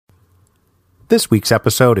This week's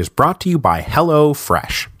episode is brought to you by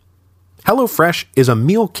HelloFresh. HelloFresh is a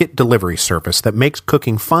meal kit delivery service that makes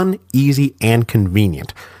cooking fun, easy, and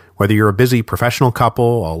convenient. Whether you're a busy professional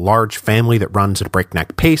couple, a large family that runs at a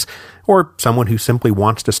breakneck pace, or someone who simply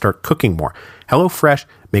wants to start cooking more, HelloFresh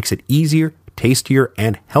makes it easier, tastier,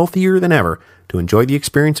 and healthier than ever to enjoy the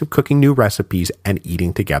experience of cooking new recipes and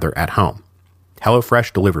eating together at home.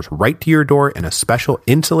 HelloFresh delivers right to your door in a special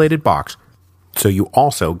insulated box, so you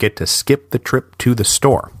also get to skip the trip to the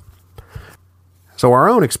store. So our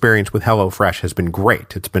own experience with HelloFresh has been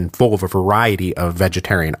great. It's been full of a variety of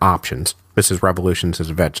vegetarian options. Mrs. Revolutions is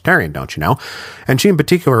a vegetarian, don't you know? And she in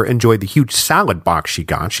particular enjoyed the huge salad box she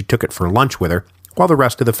got. She took it for lunch with her, while the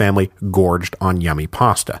rest of the family gorged on yummy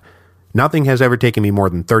pasta. Nothing has ever taken me more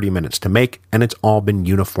than 30 minutes to make, and it's all been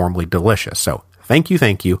uniformly delicious. So thank you,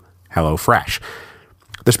 HelloFresh.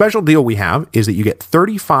 The special deal we have is that you get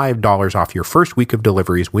 $35 off your first week of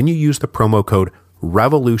deliveries when you use the promo code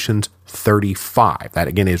REVOLUTIONS35. That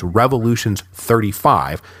again is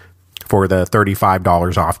REVOLUTIONS35 for the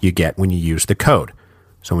 $35 off you get when you use the code.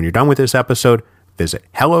 So when you're done with this episode, visit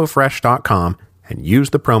HelloFresh.com and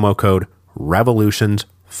use the promo code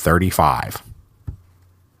REVOLUTIONS35.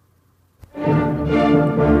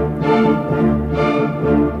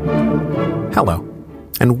 Hello,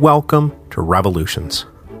 and welcome to Revolutions.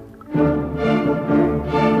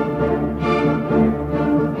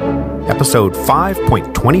 Episode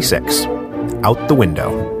 5.26, Out the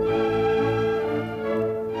Window.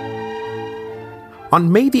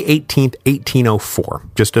 On May the 18th, 1804,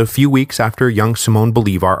 just a few weeks after young Simón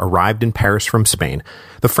Bolívar arrived in Paris from Spain,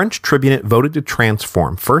 the French tribunate voted to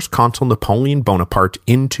transform First Consul Napoleon Bonaparte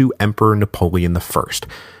into Emperor Napoleon I,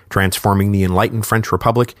 transforming the enlightened French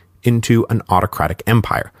Republic into an autocratic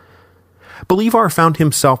empire. Bolívar found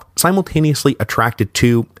himself simultaneously attracted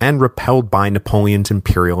to and repelled by Napoleon's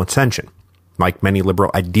imperial ascension. Like many liberal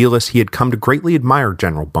idealists, he had come to greatly admire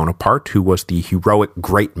General Bonaparte, who was the heroic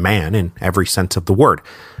great man in every sense of the word,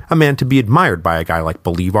 a man to be admired by a guy like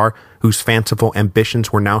Bolívar, whose fanciful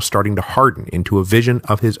ambitions were now starting to harden into a vision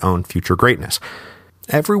of his own future greatness.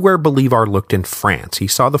 Everywhere Bolívar looked in France, he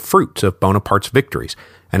saw the fruits of Bonaparte's victories,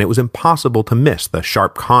 and it was impossible to miss the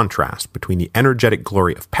sharp contrast between the energetic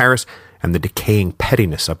glory of Paris and the decaying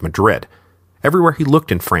pettiness of Madrid. Everywhere he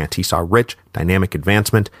looked in France, he saw rich, dynamic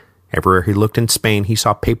advancement. Everywhere he looked in Spain, he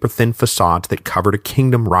saw paper-thin facades that covered a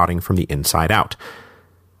kingdom rotting from the inside out.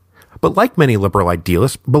 But like many liberal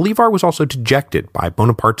idealists, Bolívar was also dejected by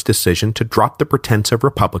Bonaparte's decision to drop the pretense of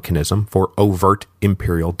republicanism for overt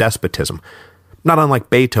imperial despotism. Not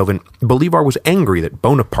unlike Beethoven, Bolívar was angry that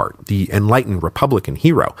Bonaparte, the enlightened republican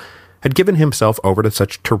hero, had given himself over to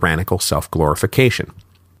such tyrannical self-glorification.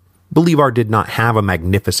 Bolívar did not have a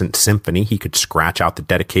magnificent symphony he could scratch out the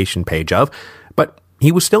dedication page of, but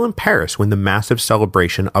he was still in Paris when the massive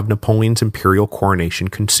celebration of Napoleon's imperial coronation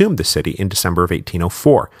consumed the city in December of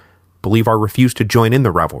 1804. Bolívar refused to join in the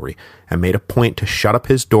revelry and made a point to shut up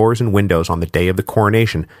his doors and windows on the day of the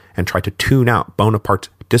coronation and try to tune out Bonaparte's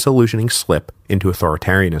disillusioning slip into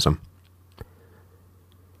authoritarianism.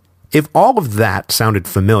 If all of that sounded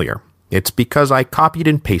familiar, it's because I copied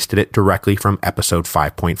and pasted it directly from episode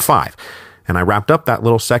 5.5, and I wrapped up that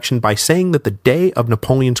little section by saying that the day of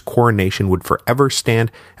Napoleon's coronation would forever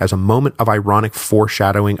stand as a moment of ironic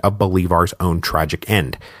foreshadowing of Bolívar's own tragic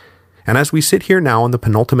end. And as we sit here now on the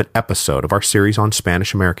penultimate episode of our series on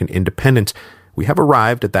Spanish-American independence, we have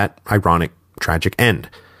arrived at that ironic, tragic end.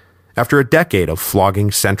 After a decade of flogging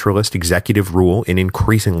centralist executive rule in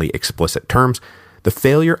increasingly explicit terms, the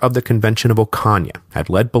failure of the Convention of Ocaña had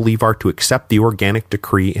led Bolívar to accept the Organic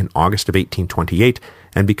Decree in August of 1828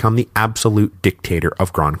 and become the absolute dictator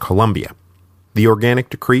of Gran Colombia. The Organic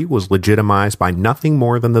Decree was legitimized by nothing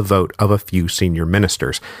more than the vote of a few senior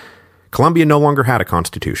ministers. Colombia no longer had a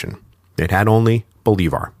constitution. It had only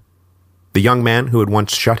Bolívar. The young man who had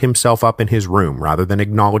once shut himself up in his room rather than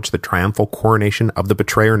acknowledge the triumphal coronation of the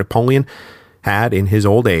betrayer Napoleon had, in his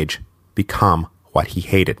old age, become what he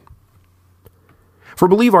hated. For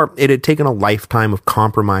Bolívar, it had taken a lifetime of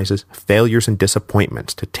compromises, failures, and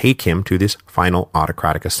disappointments to take him to this final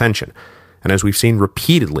autocratic ascension. And as we've seen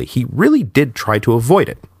repeatedly, he really did try to avoid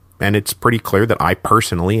it. And it's pretty clear that I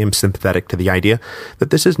personally am sympathetic to the idea that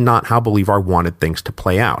this is not how Bolívar wanted things to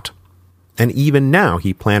play out. And even now,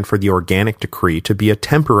 he planned for the Organic Decree to be a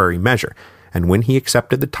temporary measure, and when he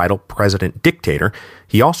accepted the title President-Dictator,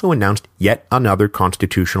 he also announced yet another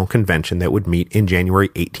constitutional convention that would meet in January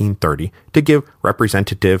 1830 to give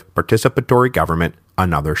representative participatory government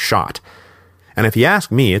another shot. And if you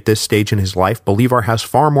ask me, at this stage in his life, Bolívar has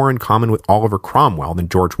far more in common with Oliver Cromwell than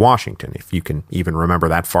George Washington, if you can even remember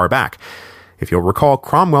that far back. If you'll recall,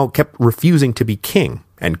 Cromwell kept refusing to be king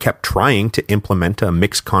and kept trying to implement a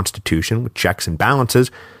mixed constitution with checks and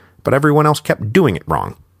balances, but everyone else kept doing it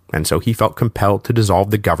wrong, and so he felt compelled to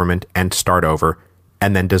dissolve the government and start over,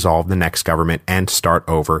 and then dissolve the next government and start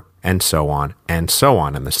over, and so on, and so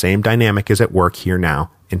on, and the same dynamic is at work here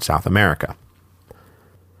now in South America.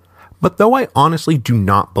 But though I honestly do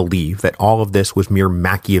not believe that all of this was mere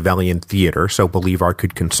Machiavellian theater so Bolívar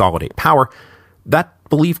could consolidate power, that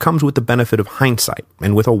belief comes with the benefit of hindsight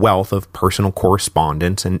and with a wealth of personal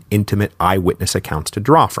correspondence and intimate eyewitness accounts to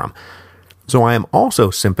draw from. So I am also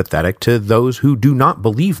sympathetic to those who do not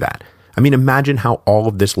believe that. I mean, imagine how all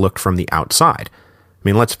of this looked from the outside. I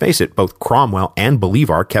mean, let's face it, both Cromwell and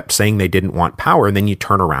Bolívar kept saying they didn't want power, and then you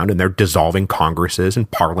turn around and they're dissolving congresses and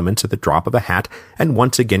parliaments at the drop of a hat and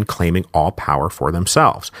once again claiming all power for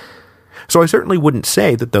themselves. So I certainly wouldn't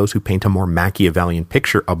say that those who paint a more Machiavellian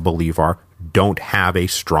picture of Bolívar don't have a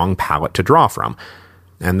strong palette to draw from.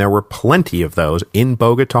 And there were plenty of those in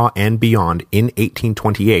Bogotá and beyond in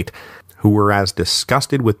 1828 who were as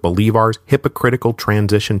disgusted with Bolívar's hypocritical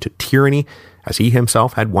transition to tyranny as he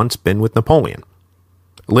himself had once been with Napoleon.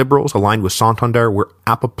 Liberals aligned with Santander were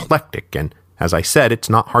apoplectic, and as I said, it's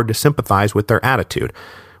not hard to sympathize with their attitude.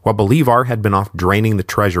 While Bolívar had been off draining the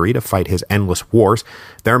treasury to fight his endless wars,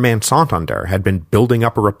 their man Santander had been building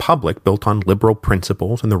up a republic built on liberal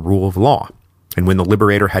principles and the rule of law. And when the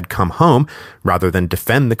liberator had come home, rather than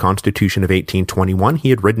defend the Constitution of 1821, he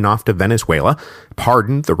had ridden off to Venezuela,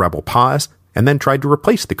 pardoned the rebel Paz, and then tried to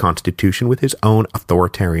replace the Constitution with his own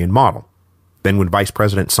authoritarian model. Then when Vice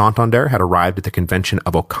President Santander had arrived at the convention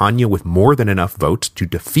of Ocaña with more than enough votes to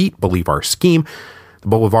defeat Bolívar's scheme, the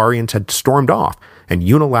Bolivarians had stormed off and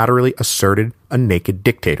unilaterally asserted a naked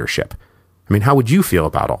dictatorship. I mean, how would you feel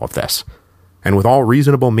about all of this? And with all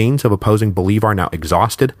reasonable means of opposing Bolívar now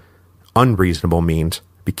exhausted, unreasonable means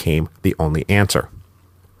became the only answer.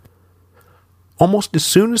 Almost as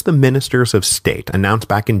soon as the ministers of state announced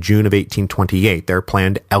back in June of 1828 their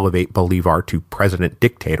plan to elevate Bolívar to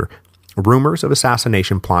president-dictator, rumors of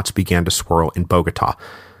assassination plots began to swirl in Bogotá.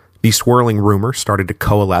 These swirling rumors started to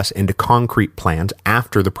coalesce into concrete plans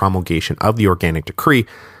after the promulgation of the Organic Decree,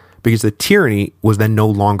 because the tyranny was then no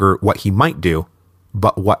longer what he might do,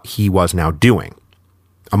 but what he was now doing.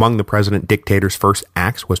 Among the president-dictator's first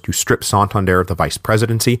acts was to strip Santander of the vice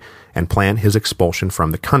presidency and plan his expulsion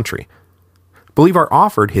from the country. Bolívar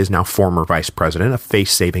offered his now former vice president a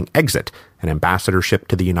face-saving exit, an ambassadorship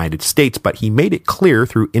to the United States, but he made it clear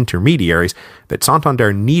through intermediaries that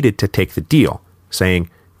Santander needed to take the deal, saying,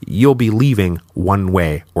 "You'll be leaving one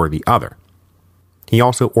way or the other." He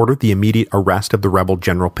also ordered the immediate arrest of the rebel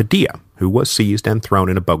General Padilla, who was seized and thrown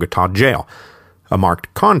in a Bogotá jail, a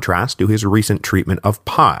marked contrast to his recent treatment of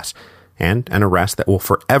Paz, and an arrest that will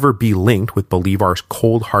forever be linked with Bolívar's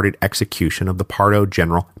cold-hearted execution of the Pardo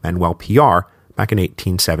General Manuel Piar back in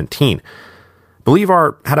 1817.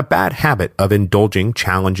 Bolívar had a bad habit of indulging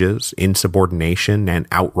challenges, insubordination, and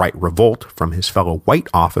outright revolt from his fellow white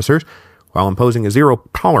officers while imposing a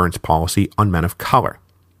zero-tolerance policy on men of color.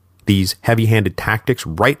 These heavy-handed tactics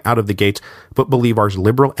right out of the gates put Bolívar's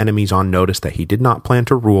liberal enemies on notice that he did not plan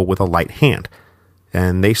to rule with a light hand,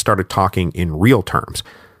 and they started talking in real terms,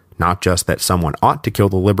 not just that someone ought to kill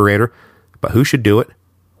the liberator, but who should do it,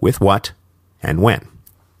 with what, and when.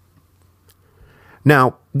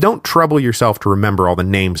 Now, don't trouble yourself to remember all the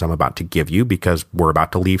names I'm about to give you, because we're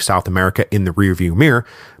about to leave South America in the rearview mirror,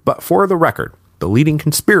 but for the record, the leading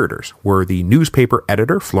conspirators were the newspaper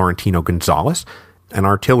editor Florentino González, an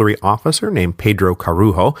artillery officer named Pedro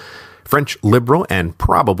Carujo, French liberal and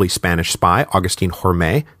probably Spanish spy Agustín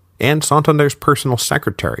Jormé, and Santander's personal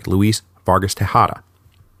secretary, Luis Vargas Tejada.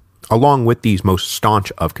 Along with these most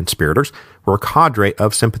staunch of conspirators were a cadre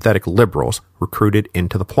of sympathetic liberals recruited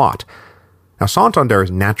into the plot. Now, Santander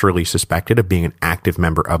is naturally suspected of being an active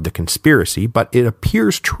member of the conspiracy, but it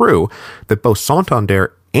appears true that both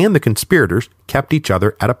Santander and the conspirators kept each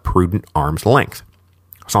other at a prudent arm's length.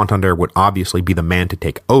 Santander would obviously be the man to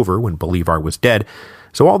take over when Bolívar was dead,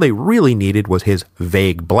 so all they really needed was his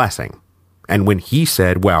vague blessing. And when he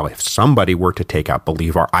said, well, if somebody were to take out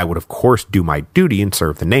Bolívar, I would of course do my duty and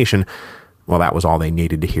serve the nation, well, that was all they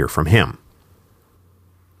needed to hear from him.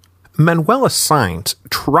 Manuel Sáenz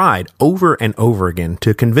tried over and over again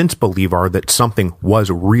to convince Bolívar that something was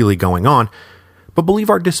really going on, but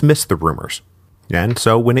Bolívar dismissed the rumors. And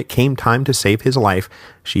so when it came time to save his life,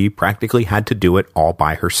 she practically had to do it all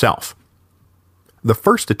by herself. The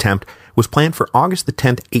first attempt was planned for August the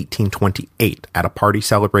 10th, 1828, at a party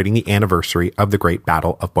celebrating the anniversary of the Great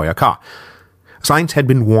Battle of Boyacá. Sáenz had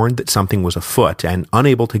been warned that something was afoot, and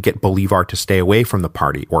unable to get Bolívar to stay away from the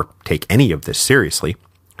party or take any of this seriously,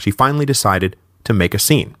 she finally decided to make a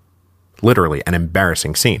scene. Literally an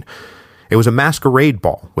embarrassing scene. It was a masquerade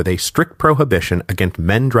ball with a strict prohibition against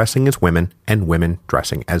men dressing as women and women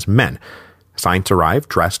dressing as men. Sainz arrived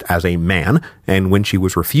dressed as a man, and when she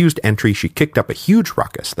was refused entry, she kicked up a huge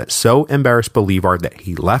ruckus that so embarrassed Bolívar that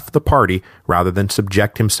he left the party rather than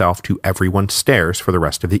subject himself to everyone's stares for the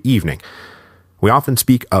rest of the evening. We often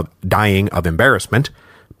speak of dying of embarrassment,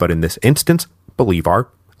 but in this instance, Bolívar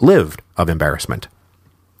lived of embarrassment.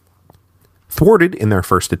 Thwarted in their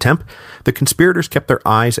first attempt, the conspirators kept their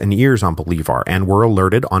eyes and ears on Bolívar and were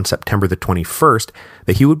alerted on September the 21st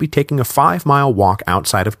that he would be taking a 5-mile walk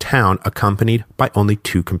outside of town accompanied by only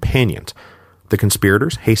 2 companions. The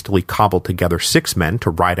conspirators hastily cobbled together 6 men to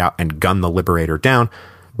ride out and gun the liberator down,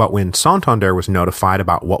 but when Santander was notified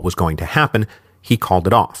about what was going to happen, he called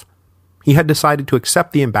it off. He had decided to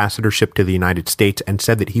accept the ambassadorship to the United States and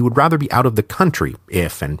said that he would rather be out of the country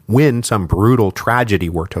if and when some brutal tragedy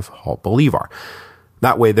were to befall Bolívar.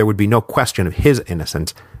 That way there would be no question of his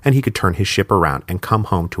innocence, and he could turn his ship around and come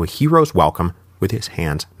home to a hero's welcome with his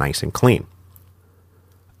hands nice and clean.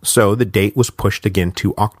 So the date was pushed again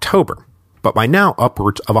to October, but by now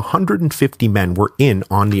upwards of 150 men were in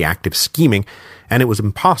on the act of scheming, and it was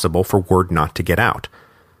impossible for word not to get out.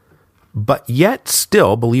 But yet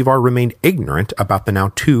still Bolívar remained ignorant about the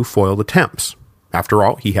now 2 foiled attempts. After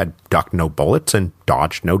all, he had ducked no bullets and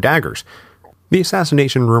dodged no daggers. The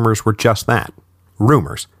assassination rumors were just that,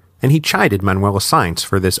 rumors, and he chided Manuela Sainz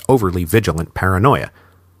for this overly vigilant paranoia.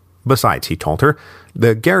 Besides, he told her,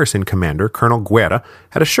 the garrison commander, Colonel Guerra,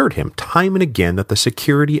 had assured him time and again that the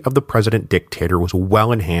security of the president-dictator was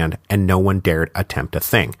well in hand and no one dared attempt a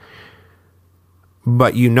thing.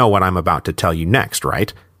 But you know what I'm about to tell you next,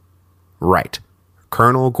 right? Right.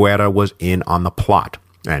 Colonel Guerra was in on the plot,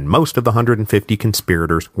 and most of the 150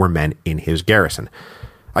 conspirators were men in his garrison.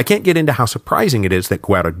 I can't get into how surprising it is that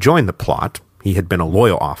Guerra joined the plot. He had been a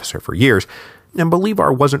loyal officer for years, and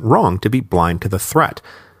Bolívar wasn't wrong to be blind to the threat.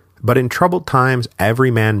 But in troubled times,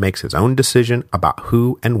 every man makes his own decision about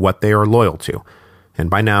who and what they are loyal to,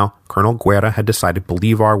 and by now, Colonel Guerra had decided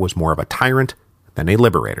Bolívar was more of a tyrant than a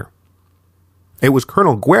liberator. It was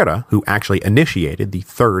Colonel Guerra who actually initiated the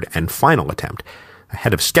 3rd and final attempt,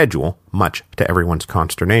 ahead of schedule, much to everyone's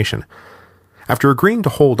consternation. After agreeing to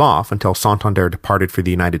hold off until Santander departed for the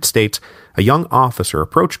United States, a young officer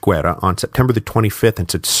approached Guerra on September the 25th and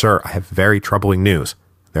said, "Sir, I have very troubling news.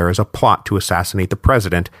 There is a plot to assassinate the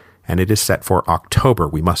president, and it is set for October.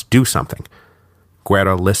 We must do something."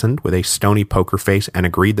 Guerra listened with a stony poker face and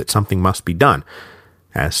agreed that something must be done.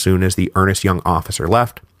 As soon as the earnest young officer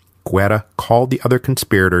left, Guerra called the other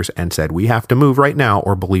conspirators and said, "We have to move right now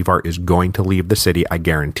or Bolívar is going to leave the city, I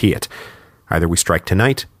guarantee it. Either we strike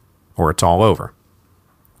tonight or it's all over."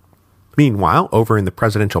 Meanwhile, over in the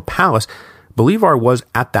presidential palace, Bolívar was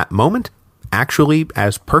at that moment actually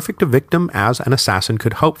as perfect a victim as an assassin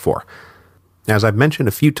could hope for. As I've mentioned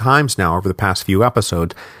a few times now over the past few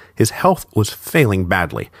episodes, his health was failing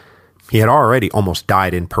badly. He had already almost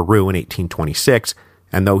died in Peru in 1826,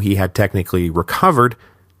 and though he had technically recovered,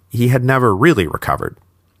 he had never really recovered.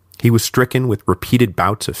 He was stricken with repeated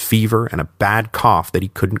bouts of fever and a bad cough that he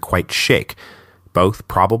couldn't quite shake, both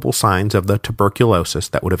probable signs of the tuberculosis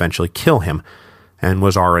that would eventually kill him, and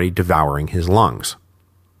was already devouring his lungs.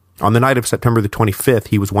 On the night of September the 25th,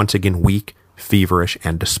 he was once again weak, feverish,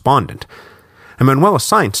 and despondent. And Manuela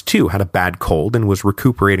Sainz, too, had a bad cold and was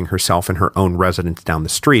recuperating herself in her own residence down the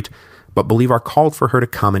street, but Bolívar called for her to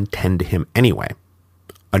come and tend to him anyway.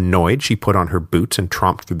 Annoyed, she put on her boots and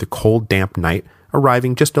tromped through the cold, damp night,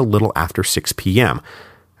 arriving just a little after 6 p.m.,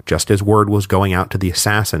 just as word was going out to the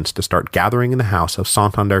assassins to start gathering in the house of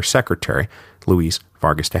Santander's secretary, Luis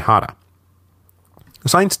Vargas Tejada.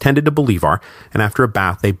 Sainz tended to Bolívar, and after a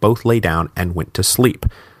bath they both lay down and went to sleep.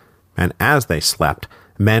 And as they slept,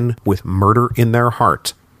 men with murder in their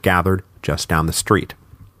hearts gathered just down the street.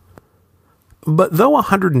 But though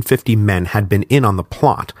 150 men had been in on the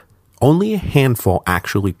plot, only a handful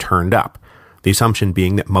actually turned up, the assumption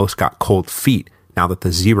being that most got cold feet now that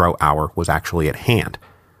the 0 hour was actually at hand.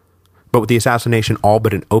 But with the assassination all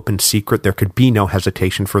but an open secret, there could be no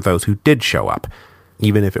hesitation for those who did show up,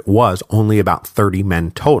 even if it was only about 30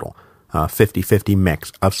 men total, a 50-50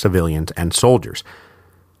 mix of civilians and soldiers.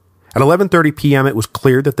 At 11:30 p.m., it was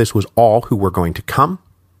clear that this was all who were going to come,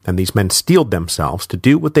 and these men steeled themselves to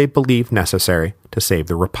do what they believed necessary to save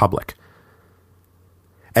the Republic.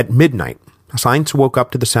 At midnight, Sainz woke up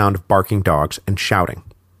to the sound of barking dogs and shouting.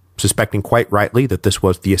 Suspecting quite rightly that this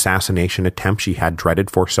was the assassination attempt she had dreaded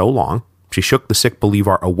for so long, she shook the sick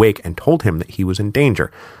Bolívar awake and told him that he was in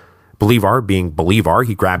danger. Bolívar, being Bolívar,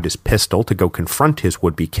 he grabbed his pistol to go confront his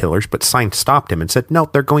would-be killers, but Sainz stopped him and said, "No,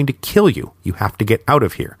 they're going to kill you. You have to get out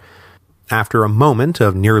of here." After a moment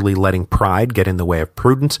of nearly letting pride get in the way of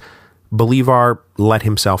prudence, Bolívar let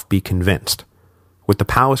himself be convinced. With the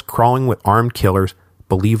palace crawling with armed killers,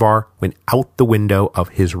 Bolívar went out the window of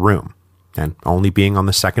his room, and only being on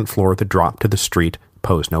the second floor, the drop to the street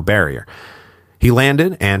posed no barrier. He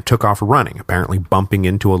landed and took off running, apparently bumping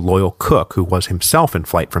into a loyal cook who was himself in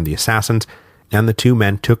flight from the assassins, and the two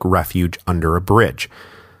men took refuge under a bridge.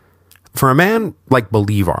 For a man like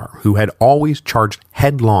Bolívar, who had always charged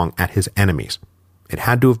headlong at his enemies, it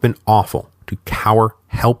had to have been awful to cower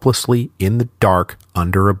helplessly in the dark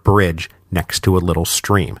under a bridge next to a little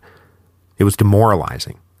stream. It was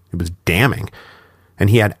demoralizing, it was damning, and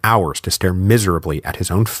he had hours to stare miserably at his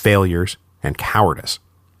own failures and cowardice.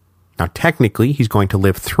 Now, technically, he's going to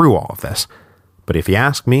live through all of this, but if you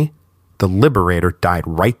ask me, the Liberator died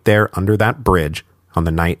right there under that bridge on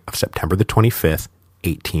the night of September the 25th,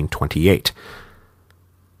 1828.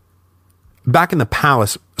 Back in the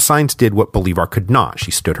palace, Sainz did what Bolívar could not. She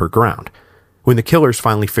stood her ground. When the killers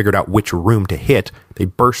finally figured out which room to hit, they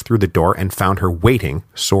burst through the door and found her waiting,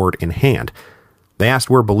 sword in hand. They asked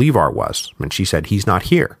where Bolívar was, and she said, "He's not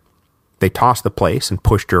here." They tossed the place and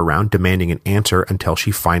pushed her around, demanding an answer until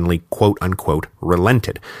she finally, quote-unquote,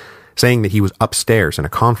 relented, saying that he was upstairs in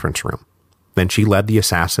a conference room. Then she led the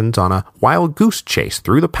assassins on a wild goose chase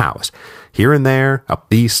through the palace, here and there, up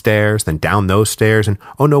these stairs, then down those stairs, and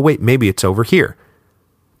oh no, wait, maybe it's over here.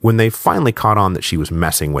 When they finally caught on that she was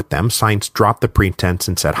messing with them, Sainz dropped the pretense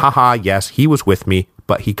and said, "Haha, yes, he was with me,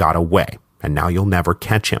 but he got away, and now you'll never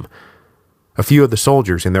catch him." A few of the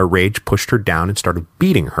soldiers in their rage pushed her down and started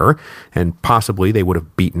beating her, and possibly they would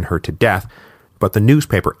have beaten her to death, but the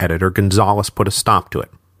newspaper editor Gonzales put a stop to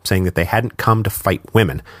it, saying that they hadn't come to fight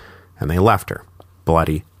women, and they left her,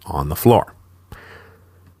 bloody, on the floor.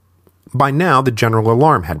 By now, the general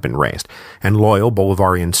alarm had been raised, and loyal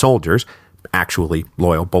Bolivarian soldiers, actually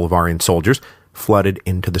loyal Bolivarian soldiers, flooded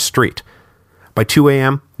into the street. By 2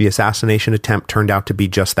 a.m., the assassination attempt turned out to be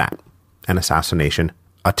just that, an assassination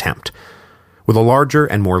attempt. With a larger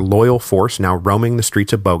and more loyal force now roaming the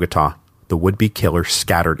streets of Bogotá, the would-be killers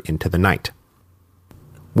scattered into the night.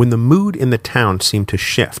 When the mood in the town seemed to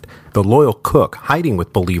shift, the loyal cook hiding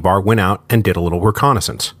with Bolívar went out and did a little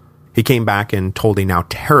reconnaissance. He came back and told a now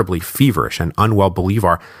terribly feverish and unwell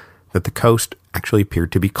Bolívar that the coast actually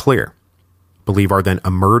appeared to be clear. Bolívar then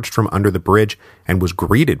emerged from under the bridge and was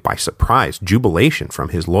greeted by surprised jubilation from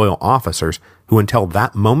his loyal officers, who until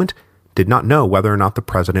that moment did not know whether or not the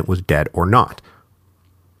president was dead or not.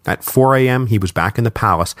 At 4 a.m., he was back in the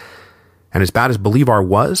palace, and as bad as Bolívar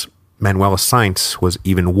was, Manuela Sainz was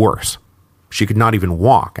even worse. She could not even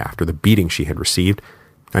walk after the beating she had received,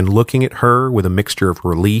 and looking at her with a mixture of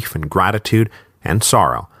relief and gratitude and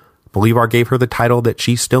sorrow, Bolívar gave her the title that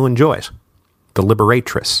she still enjoys, the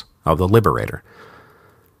Liberatress of the Liberator.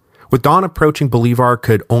 With dawn approaching, Bolívar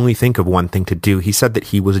could only think of one thing to do. He said that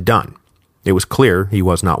he was done. It was clear he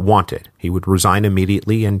was not wanted. He would resign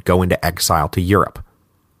immediately and go into exile to Europe.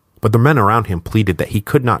 But the men around him pleaded that he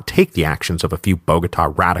could not take the actions of a few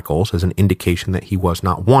Bogotá radicals as an indication that he was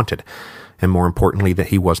not wanted, and more importantly, that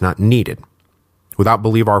he was not needed. Without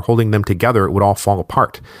Bolívar holding them together, it would all fall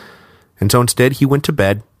apart. And so instead he went to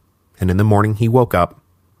bed, and in the morning he woke up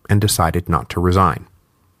and decided not to resign.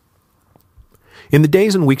 In the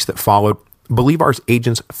days and weeks that followed, Bolívar's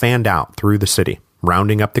agents fanned out through the city,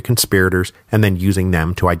 rounding up the conspirators and then using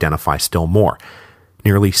them to identify still more.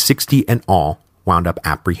 Nearly 60 in all wound up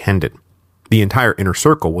apprehended. The entire inner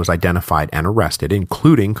circle was identified and arrested,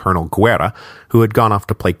 including Colonel Guerra, who had gone off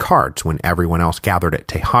to play cards when everyone else gathered at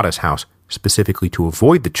Tejada's house, specifically to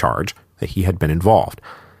avoid the charge that he had been involved.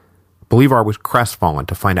 Bolívar was crestfallen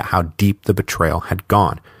to find out how deep the betrayal had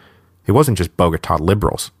gone. It wasn't just Bogotá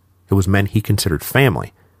liberals. It was men he considered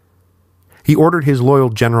family. He ordered his loyal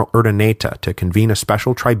General Urdaneta to convene a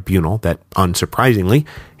special tribunal that, unsurprisingly,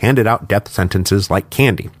 handed out death sentences like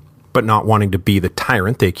candy. But not wanting to be the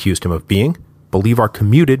tyrant they accused him of being, Bolívar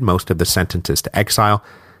commuted most of the sentences to exile,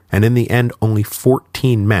 and in the end only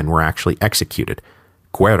 14 men were actually executed.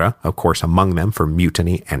 Guerra, of course, among them for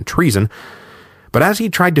mutiny and treason. But as he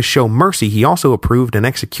tried to show mercy, he also approved an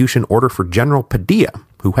execution order for General Padilla,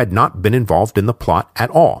 who had not been involved in the plot at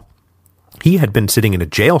all. He had been sitting in a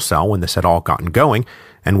jail cell when this had all gotten going,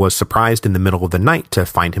 and was surprised in the middle of the night to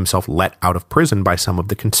find himself let out of prison by some of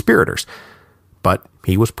the conspirators. But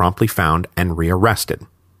he was promptly found and rearrested.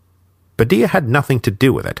 Padilla had nothing to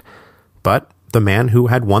do with it, but the man who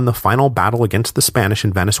had won the final battle against the Spanish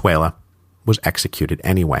in Venezuela was executed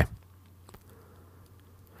anyway.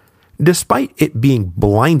 Despite it being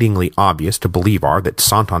blindingly obvious to Bolívar that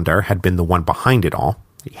Santander had been the one behind it all,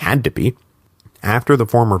 he had to be, after the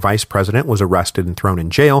former vice president was arrested and thrown in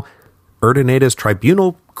jail, Urdaneda's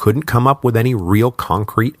tribunal couldn't come up with any real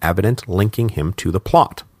concrete evidence linking him to the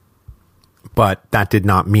plot. But that did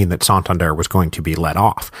not mean that Santander was going to be let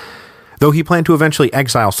off. Though he planned to eventually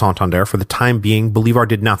exile Santander, for the time being, Bolívar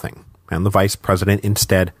did nothing, and the vice president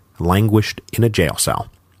instead languished in a jail cell.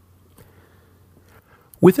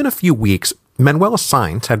 Within a few weeks, Manuela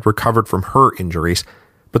Sáenz had recovered from her injuries,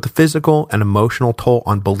 but the physical and emotional toll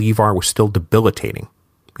on Bolívar was still debilitating,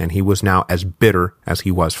 and he was now as bitter as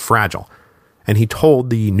he was fragile. And he told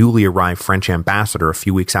the newly arrived French ambassador a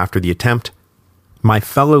few weeks after the attempt, "My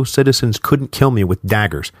fellow citizens couldn't kill me with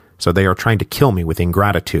daggers, so they are trying to kill me with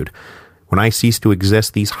ingratitude. When I cease to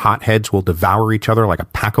exist, these hotheads will devour each other like a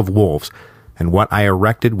pack of wolves, and what I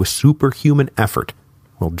erected with superhuman effort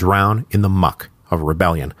will drown in the muck of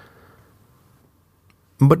rebellion."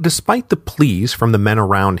 But despite the pleas from the men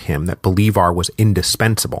around him that Bolívar was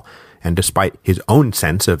indispensable, and despite his own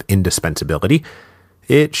sense of indispensability,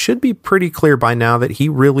 it should be pretty clear by now that he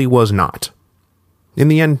really was not. In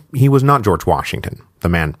the end, he was not George Washington, the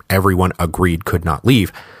man everyone agreed could not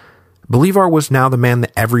leave. Bolívar was now the man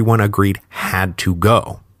that everyone agreed had to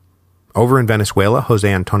go. Over in Venezuela, José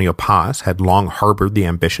Antonio Paz had long harbored the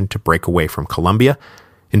ambition to break away from Colombia.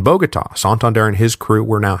 In Bogotá, Santander and his crew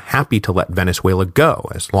were now happy to let Venezuela go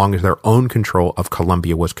as long as their own control of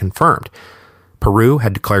Colombia was confirmed. Peru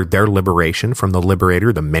had declared their liberation from the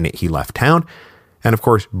liberator the minute he left town, and of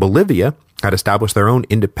course Bolivia had established their own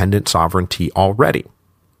independent sovereignty already.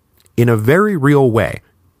 In a very real way,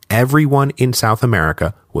 everyone in South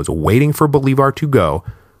America was waiting for Bolívar to go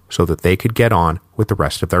so that they could get on with the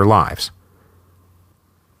rest of their lives.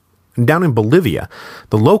 Down in Bolivia,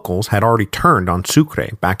 the locals had already turned on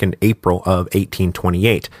Sucre back in April of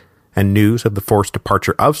 1828, and news of the forced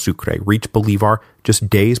departure of Sucre reached Bolívar just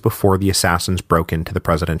days before the assassins broke into the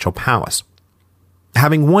presidential palace.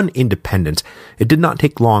 Having won independence, it did not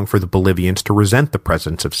take long for the Bolivians to resent the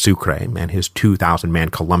presence of Sucre and his 2,000-man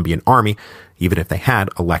Colombian army, even if they had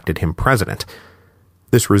elected him president.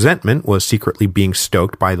 This resentment was secretly being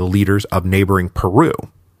stoked by the leaders of neighboring Peru,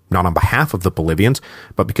 not on behalf of the Bolivians,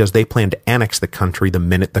 but because they planned to annex the country the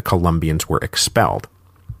minute the Colombians were expelled.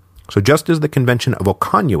 So just as the convention of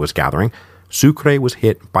Ocaña was gathering, Sucre was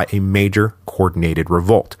hit by a major coordinated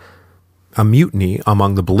revolt. A mutiny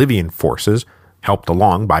among the Bolivian forces, helped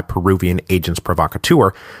along by Peruvian agents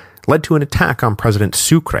provocateur, led to an attack on President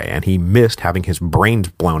Sucre, and he missed having his brains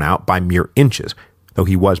blown out by mere inches, though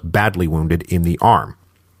he was badly wounded in the arm.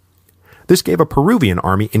 This gave a Peruvian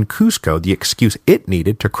army in Cusco the excuse it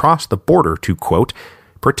needed to cross the border to, quote,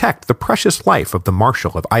 protect the precious life of the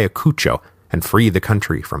Marshal of Ayacucho and free the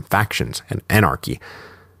country from factions and anarchy.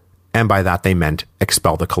 And by that they meant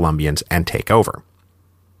expel the Colombians and take over.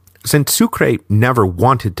 Since Sucre never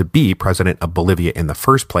wanted to be president of Bolivia in the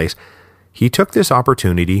first place, he took this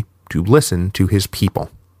opportunity to listen to his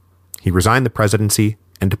people. He resigned the presidency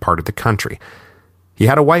and departed the country. He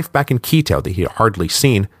had a wife back in Quito that he had hardly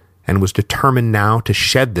seen, and was determined now to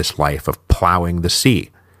shed this life of plowing the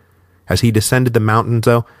sea. As he descended the mountains,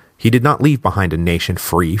 though, he did not leave behind a nation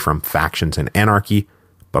free from factions and anarchy,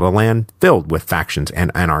 but a land filled with factions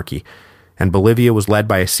and anarchy, and Bolivia was led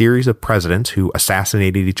by a series of presidents who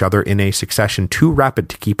assassinated each other in a succession too rapid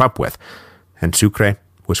to keep up with, and Sucre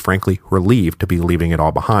was frankly relieved to be leaving it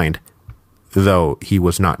all behind, though he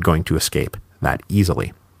was not going to escape that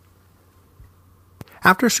easily.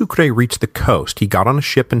 After Sucre reached the coast, he got on a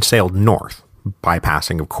ship and sailed north,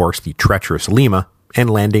 bypassing, of course, the treacherous Lima and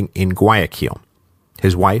landing in Guayaquil.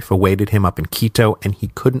 His wife awaited him up in Quito, and he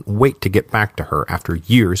couldn't wait to get back to her after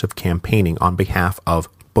years of campaigning on behalf of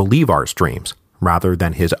Bolívar's dreams, rather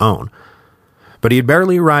than his own. But he had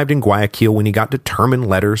barely arrived in Guayaquil when he got determined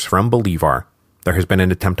letters from Bolívar. There has been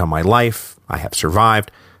an attempt on my life, I have survived,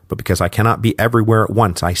 but because I cannot be everywhere at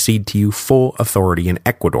once, I cede to you full authority in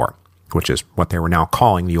Ecuador, which is what they were now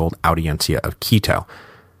calling the old Audiencia of Quito.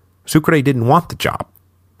 Sucre didn't want the job.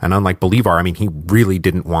 And unlike Bolívar, he really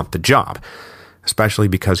didn't want the job, especially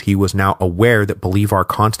because he was now aware that Bolívar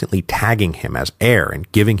constantly tagging him as heir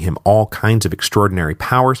and giving him all kinds of extraordinary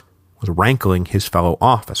powers was rankling his fellow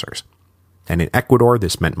officers. And in Ecuador,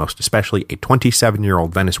 this meant most especially a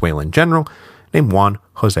 27-year-old Venezuelan general named Juan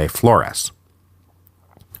José Flores.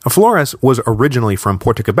 Flores was originally from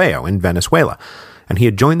Puerto Cabello in Venezuela, and he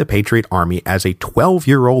had joined the Patriot Army as a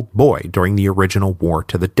 12-year-old boy during the original war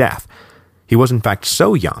to the death. He was in fact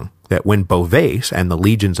so young that when Boves and the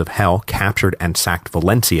legions of hell captured and sacked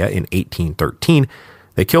Valencia in 1813,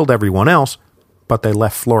 they killed everyone else, but they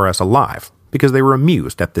left Flores alive, because they were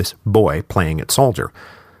amused at this boy playing at soldier.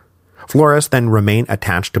 Flores then remained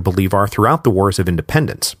attached to Bolívar throughout the wars of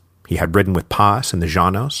independence. He had ridden with Paz in the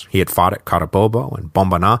Llanos, he had fought at Carabobo and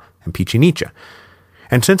Bombaná and Pichincha.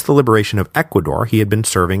 And since the liberation of Ecuador, he had been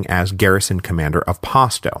serving as garrison commander of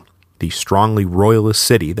Pasto, the strongly royalist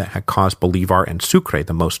city that had caused Bolívar and Sucre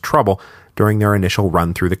the most trouble during their initial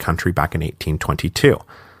run through the country back in 1822.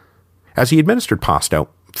 As he administered Pasto,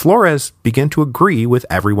 Flores began to agree with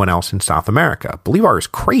everyone else in South America. Bolívar is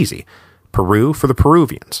crazy. Peru for the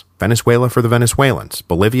Peruvians, Venezuela for the Venezuelans,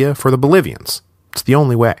 Bolivia for the Bolivians. It's the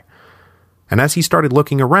only way. And as he started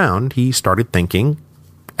looking around, he started thinking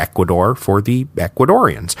Ecuador for the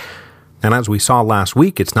Ecuadorians. And as we saw last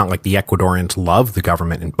week, it's not like the Ecuadorians love the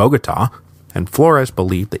government in Bogota, and Flores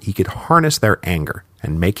believed that he could harness their anger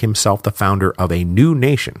and make himself the founder of a new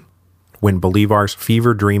nation when Bolívar's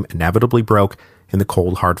fever dream inevitably broke in the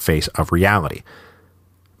cold hard face of reality.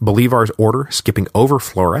 Bolívar's order skipping over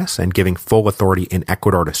Flores and giving full authority in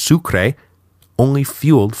Ecuador to Sucre only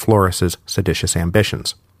fueled Flores's seditious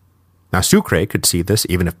ambitions. Now Sucre could see this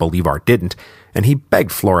even if Bolívar didn't, and he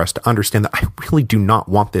begged Flores to understand that I really do not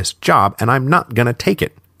want this job and I'm not going to take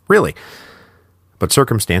it, really. But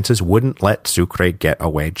circumstances wouldn't let Sucre get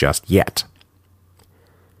away just yet.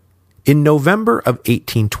 In November of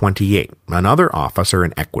 1828, another officer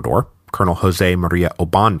in Ecuador, Colonel José María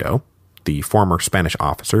Obando, the former Spanish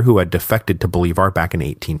officer who had defected to Bolívar back in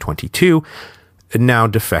 1822, now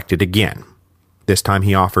defected again. This time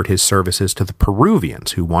he offered his services to the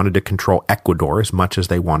Peruvians who wanted to control Ecuador as much as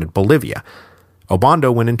they wanted Bolivia.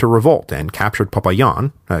 Obando went into revolt and captured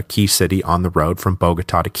Popayán, a key city on the road from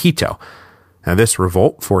Bogotá to Quito. Now, this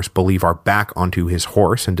revolt forced Bolívar back onto his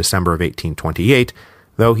horse in December of 1828,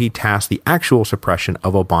 though he tasked the actual suppression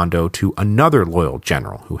of Obando to another loyal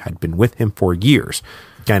general who had been with him for years,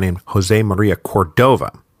 a guy named José María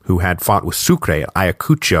Cordova, who had fought with Sucre at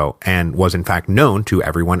Ayacucho and was in fact known to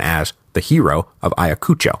everyone as the hero of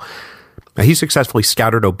Ayacucho. Now, he successfully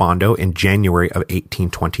scouted Obando in January of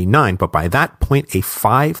 1829, but by that point a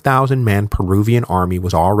 5,000-man Peruvian army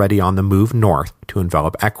was already on the move north to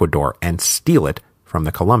envelop Ecuador and steal it from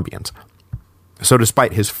the Colombians. So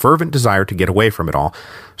despite his fervent desire to get away from it all,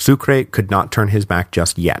 Sucre could not turn his back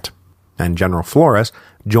just yet, and General Flores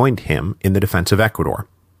joined him in the defense of Ecuador.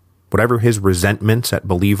 Whatever his resentments at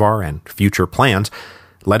Bolívar and future plans,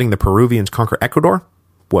 letting the Peruvians conquer Ecuador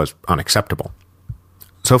was unacceptable.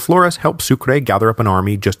 So Flores helped Sucre gather up an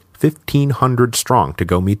army just 1,500 strong to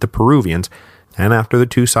go meet the Peruvians, and after the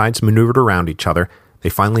two sides maneuvered around each other, they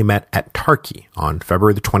finally met at Tarqui on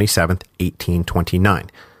February the 27th, 1829.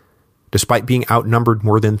 Despite being outnumbered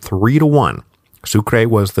more than 3-1, Sucre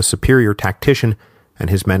was the superior tactician and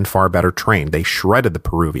his men far better trained. They shredded the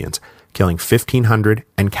Peruvians, killing 1,500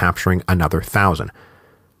 and capturing another 1,000.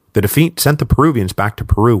 The defeat sent the Peruvians back to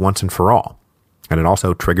Peru once and for all, and it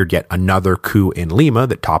also triggered yet another coup in Lima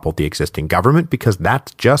that toppled the existing government because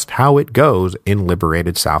that's just how it goes in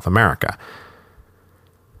liberated South America.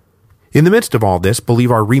 In the midst of all this,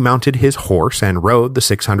 Bolívar remounted his horse and rode the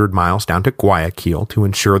 600 miles down to Guayaquil to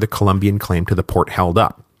ensure the Colombian claim to the port held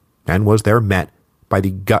up, and was there met by the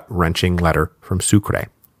gut-wrenching letter from Sucre.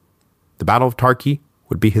 The Battle of Tarqui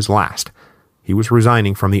would be his last. He was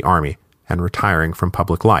resigning from the army and retiring from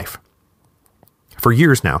public life. For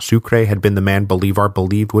years now, Sucre had been the man Bolívar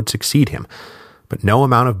believed would succeed him, but no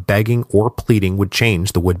amount of begging or pleading would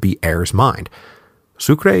change the would-be heir's mind.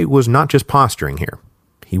 Sucre was not just posturing here.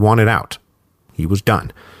 He wanted out. He was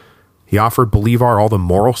done. He offered Bolívar all the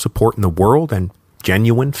moral support in the world and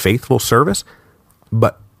genuine, faithful service,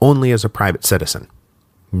 but only as a private citizen.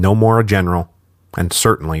 No more a general, and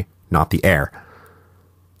certainly not the heir.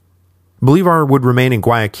 Bolívar would remain in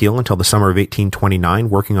Guayaquil until the summer of 1829,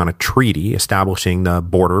 working on a treaty establishing the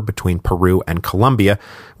border between Peru and Colombia,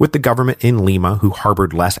 with the government in Lima who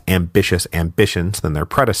harbored less ambitious ambitions than their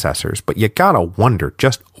predecessors, but you gotta wonder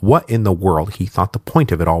just what in the world he thought the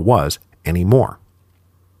point of it all was anymore.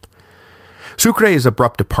 Sucre's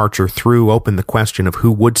abrupt departure threw open the question of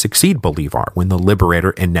who would succeed Bolívar when the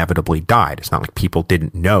liberator inevitably died. It's not like people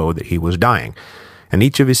didn't know that he was dying, and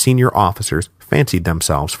each of his senior officers fancied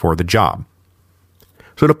themselves for the job.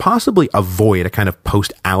 So to possibly avoid a kind of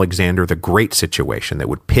post-Alexander the Great situation that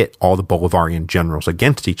would pit all the Bolivarian generals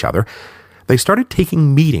against each other, they started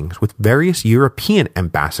taking meetings with various European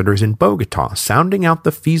ambassadors in Bogotá, sounding out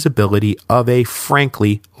the feasibility of a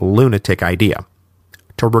frankly lunatic idea: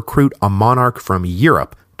 to recruit a monarch from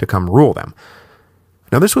Europe to come rule them.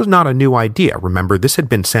 Now this was not a new idea. Remember, this had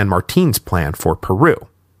been San Martin's plan for Peru.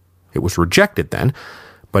 It was rejected then,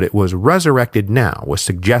 but it was resurrected now with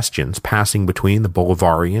suggestions passing between the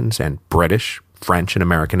Bolivarians and British, French and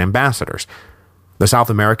American ambassadors. The South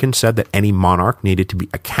Americans said that any monarch needed to be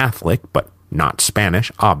a Catholic, but not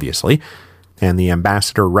Spanish, obviously, and the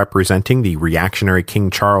ambassador representing the reactionary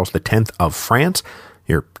King Charles X of France,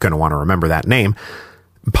 you're going to want to remember that name,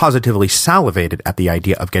 positively salivated at the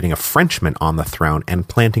idea of getting a Frenchman on the throne and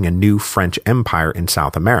planting a new French empire in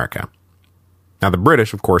South America. Now, the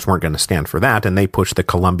British, of course, weren't going to stand for that, and they pushed the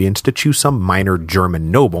Colombians to choose some minor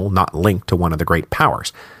German noble not linked to one of the great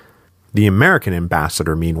powers. The American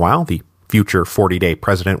ambassador, meanwhile, the future 40-day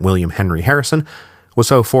President William Henry Harrison, was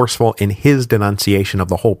so forceful in his denunciation of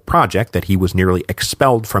the whole project that he was nearly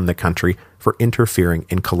expelled from the country for interfering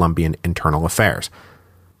in Colombian internal affairs.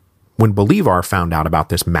 When Bolívar found out about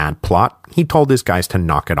this mad plot, he told his guys to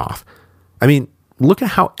knock it off. I mean, look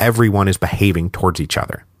at how everyone is behaving towards each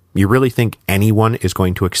other. You really think anyone is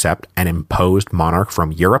going to accept an imposed monarch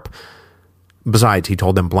from Europe? Besides, he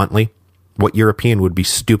told them bluntly, what European would be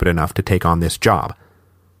stupid enough to take on this job?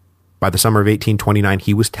 By the summer of 1829,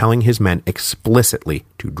 he was telling his men explicitly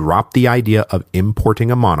to drop the idea of importing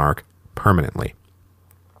a monarch permanently.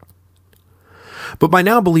 But by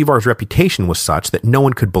now, Bolívar's reputation was such that no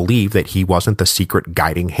one could believe that he wasn't the secret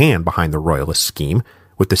guiding hand behind the royalist scheme,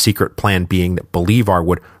 with the secret plan being that Bolívar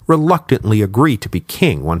would reluctantly agree to be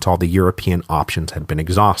king once all the European options had been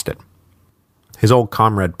exhausted. His old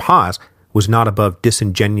comrade Paz was not above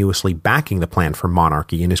disingenuously backing the plan for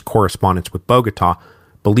monarchy in his correspondence with Bogotá,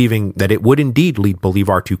 believing that it would indeed lead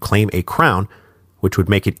Bolívar to claim a crown, which would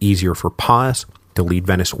make it easier for Paz to lead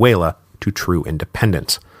Venezuela to true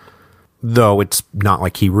independence. Though it's not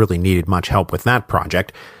like he really needed much help with that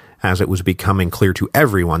project, as it was becoming clear to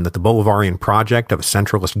everyone that the Bolivarian project of a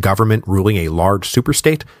centralist government ruling a large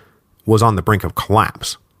superstate was on the brink of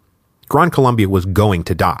collapse. Gran Colombia was going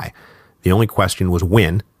to die. The only question was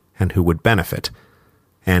when and who would benefit.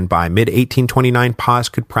 And by mid-1829, Paz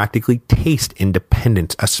could practically taste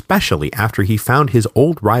independence, especially after he found his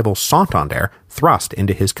old rival Santander thrust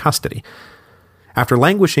into his custody. After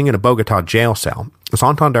languishing in a Bogotá jail cell,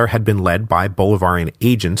 Santander had been led by Bolivarian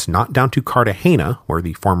agents not down to Cartagena, where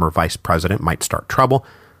the former vice president might start trouble,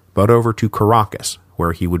 but over to Caracas,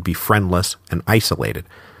 where he would be friendless and isolated.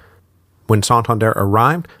 When Santander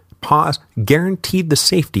arrived, Paz guaranteed the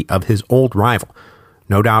safety of his old rival,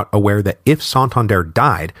 no doubt aware that if Santander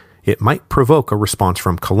died, it might provoke a response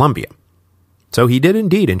from Colombia. So he did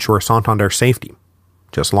indeed ensure Santander's safety,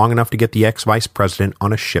 just long enough to get the ex-vice president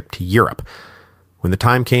on a ship to Europe. When the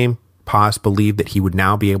time came, Paz believed that he would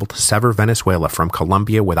now be able to sever Venezuela from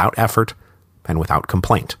Colombia without effort and without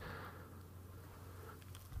complaint.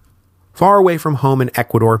 Far away from home in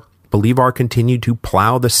Ecuador, Bolívar continued to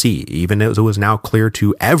plow the sea, even as it was now clear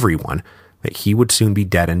to everyone that he would soon be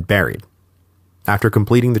dead and buried. After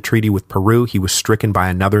completing the treaty with Peru, he was stricken by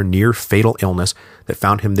another near-fatal illness that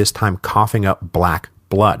found him this time coughing up black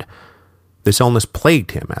blood. This illness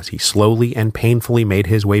plagued him as he slowly and painfully made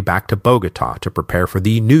his way back to Bogotá to prepare for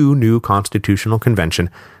the new constitutional convention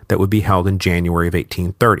that would be held in January of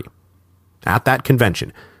 1830. At that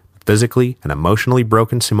convention, physically and emotionally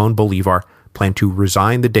broken Simón Bolívar planned to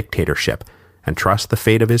resign the dictatorship and trust the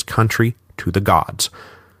fate of his country to the gods.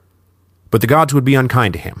 But the gods would be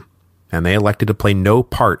unkind to him, and they elected to play no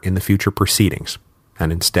part in the future proceedings,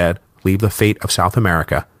 and instead leave the fate of South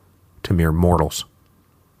America to mere mortals.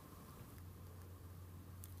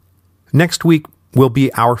 Next week will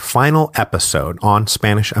be our final episode on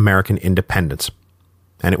Spanish-American independence,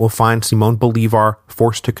 and it will find Simón Bolívar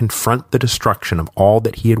forced to confront the destruction of all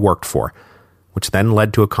that he had worked for, which then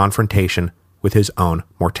led to a confrontation with his own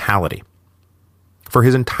mortality. For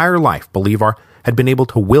his entire life, Bolívar had been able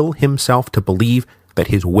to will himself to believe that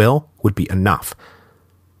his will would be enough.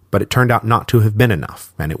 But it turned out not to have been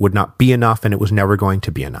enough, and it would not be enough, and it was never going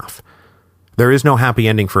to be enough. There is no happy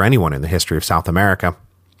ending for anyone in the history of South America,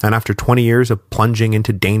 and after 20 years of plunging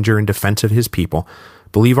into danger in defense of his people,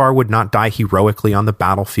 Bolívar would not die heroically on the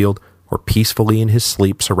battlefield or peacefully in his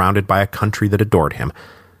sleep surrounded by a country that adored him.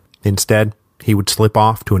 Instead, he would slip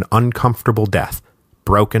off to an uncomfortable death,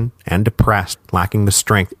 broken and depressed, lacking the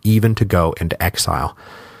strength even to go into exile.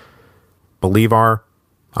 Bolívar,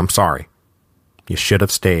 I'm sorry. You should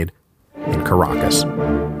have stayed in Caracas.